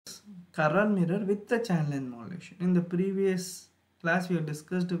current mirror with the channel and modulation. In the previous class, we have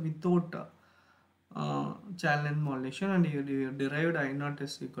discussed without channel and modulation, and you derived I naught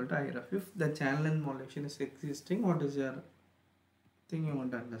is equal to I ref. If the channel and modulation is existing, what is your thing you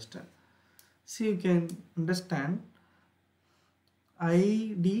want to understand? See, you can understand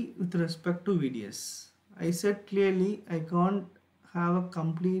ID with respect to VDS. I said clearly I can't have a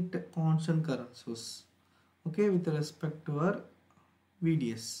complete constant current source, okay, with respect to our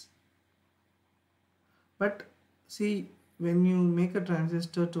VDS. But see, when you make a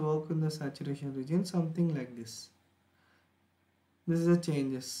transistor to work in the saturation region, something like this. This is the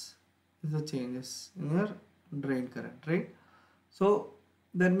changes. This is the changes in your drain current, right? So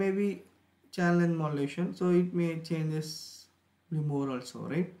there may be channel and modulation, so it may changes be more also,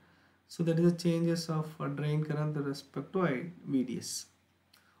 right? So that is the changes of drain current with respect to VDS.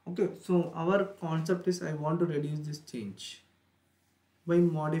 Okay, so our concept is I want to reduce this change by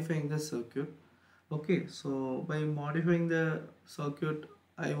modifying the circuit. Okay, so by modifying the circuit,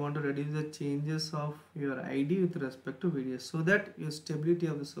 I want to reduce the changes of your ID with respect to VDS so that your stability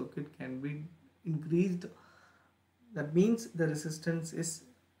of the circuit can be increased. That means the resistance is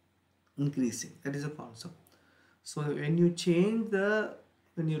increasing. That is a concept. So when you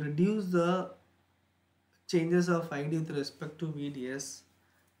when you reduce the changes of ID with respect to VDS,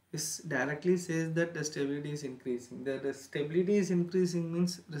 this directly says that the stability is increasing. The stability is increasing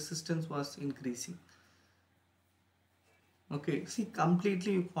means resistance was increasing. Okay, see,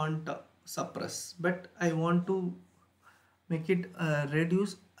 completely you can't suppress, but I want to make it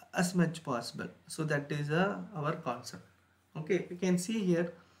reduce as much possible. So that is our concept. Okay, you can see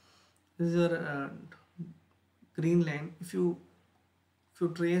here this is your green line. If you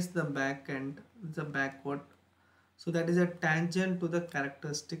trace the back end, the backward, so that is a tangent to the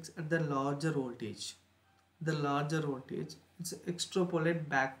characteristics at the larger voltage. The larger voltage, it's extrapolate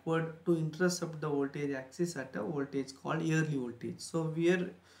backward to intercept the voltage axis at a voltage called early voltage. So we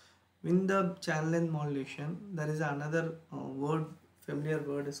are in the channel and modulation, there is another familiar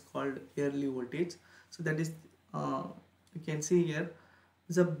word is called early voltage. So that is you can see here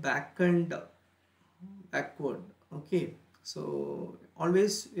is a backward. Okay, so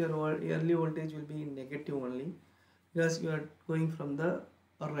always your early voltage will be negative only because you are going from the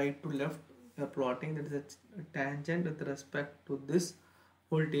right to left. You are plotting, that is a tangent with respect to this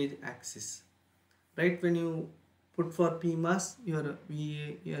voltage axis, right? When you put for PMOS, your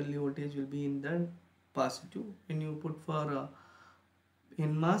VA early voltage will be in the positive. When you put for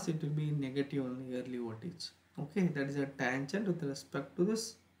NMOS, it will be negative only early voltage. Okay, that is a tangent with respect to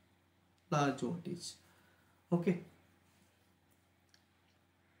this large voltage. Okay.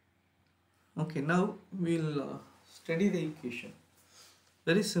 Okay, now we'll study the equation.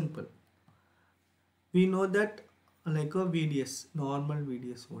 Very simple. We know that like a VDS, normal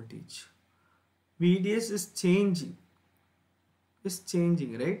VDS voltage. VDS is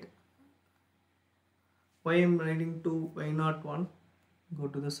changing, right? Why I'm writing to Y01? Go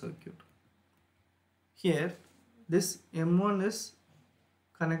to the circuit. Here, this M1 is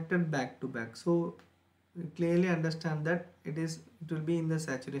connected back to back. So we clearly understand that it will be in the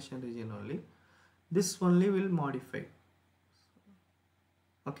saturation region only. This only will modify.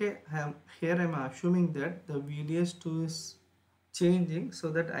 Okay, here I am assuming that the VDS2 is changing so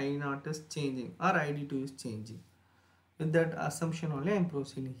that I0 is changing or ID2 is changing. With that assumption only I am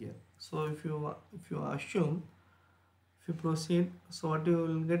proceeding here. So if you assume, if you proceed, so what you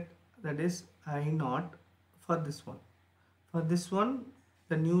will get, that is I0 for this one. For this one,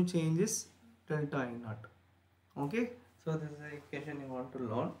 the new change is delta I0. Okay, so this is the equation you want to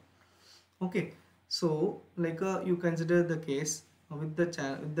learn. Okay, so like you consider the case with the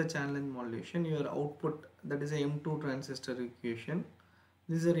channel and modulation, your output, that is a M2 transistor equation.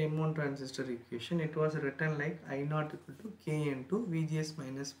 This is a M1 transistor equation. It was written like I0 equal to K into VGS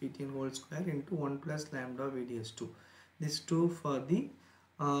minus VT whole square into 1 plus lambda VDS2. This 2 for the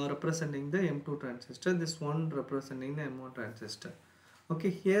representing the M2 transistor, this one representing the M1 transistor.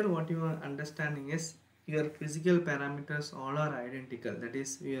 Okay, here what you are understanding is your physical parameters all are identical. That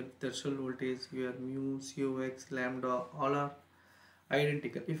is your threshold voltage, your mu, COX, lambda, all are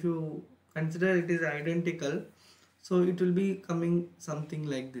identical. If you consider it is identical, so it will be coming something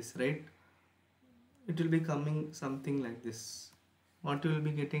like this, right? It will be coming something like this. What you will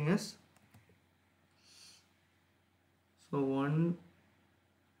be getting is, so 1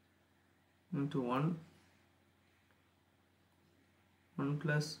 into 1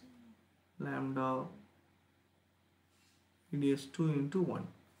 plus lambda VDS2 into 1.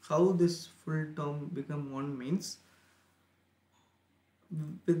 How this full term become 1 means,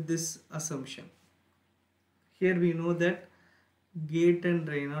 with this assumption, here we know that gate and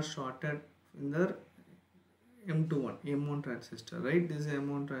drain are shorted in the M1 transistor, right? This is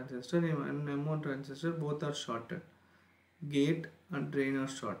M1 transistor and M1 transistor, both are shorted. Gate and drain are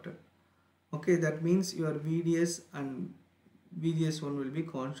shorted. Okay, that means your VDS and VDS1 will be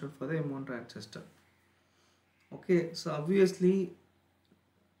constant for the M1 transistor. Okay, so obviously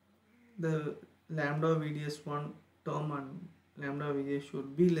the lambda VDS1 term and lambda VDS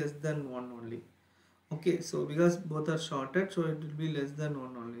should be less than 1 only. Okay, so because both are shorted, so it will be less than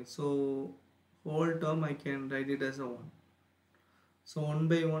 1 only. So whole term I can write it as a 1. So 1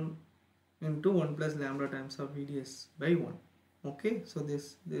 by 1 into 1 plus lambda times of VDS by 1. Okay, so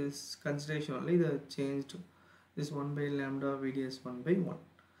this consideration only the changed this 1 by lambda VDS 1 by 1.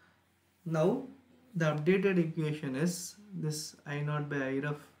 Now the updated equation is this I naught by I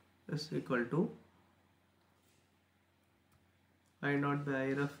ref is equal to I naught by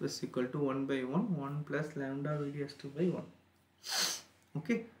I ref is equal to 1 by 1 plus lambda VDS 2 by 1.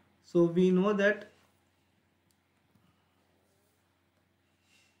 Okay, so we know that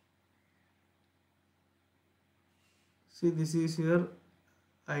see this is your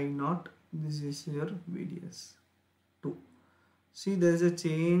I naught, this is your VDS 2. See there is a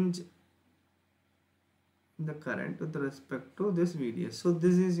change in the current with respect to this VDS. So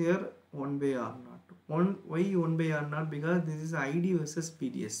this is your 1 by R naught. Why 1 by R naught? Because this is ID versus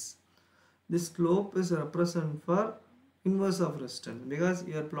VDS. This slope is represent for inverse of resistance because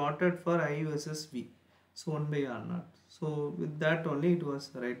you are plotted for I versus V. So 1 by R naught. So with that only it was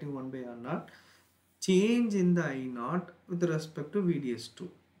writing 1 by R naught. Change in the I naught with respect to VDS2.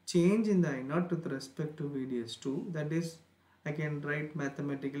 Change in the I naught with respect to VDS2, that is I can write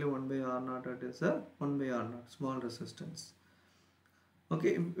mathematically 1 by R naught, that is a 1 by R naught small resistance.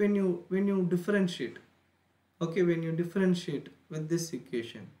 Okay, when you differentiate, okay, when you differentiate with this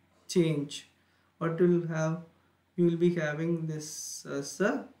equation, change, what will have, you will be having this as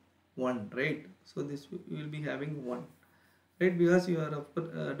a 1, right? So this you will be having 1, right, because you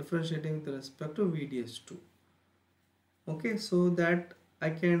are differentiating with respect to VDS2. Okay, so that I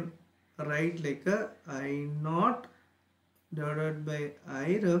can write like a I naught divided by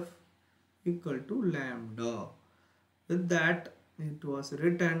I ref equal to lambda. With that it was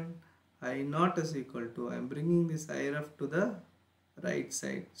written I naught is equal to, I am bringing this I ref to the right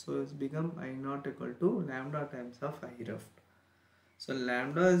side, so it's become I naught equal to lambda times of I ref. So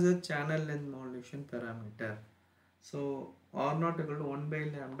lambda is a channel length modulation parameter. So R naught equal to 1 by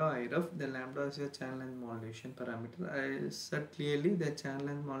lambda I ref, the lambda is a channel length modulation parameter. I said clearly the channel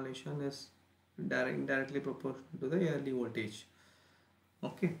length modulation is indirectly proportional to the early voltage.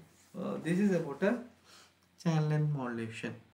 Okay, this is about a channel length modulation.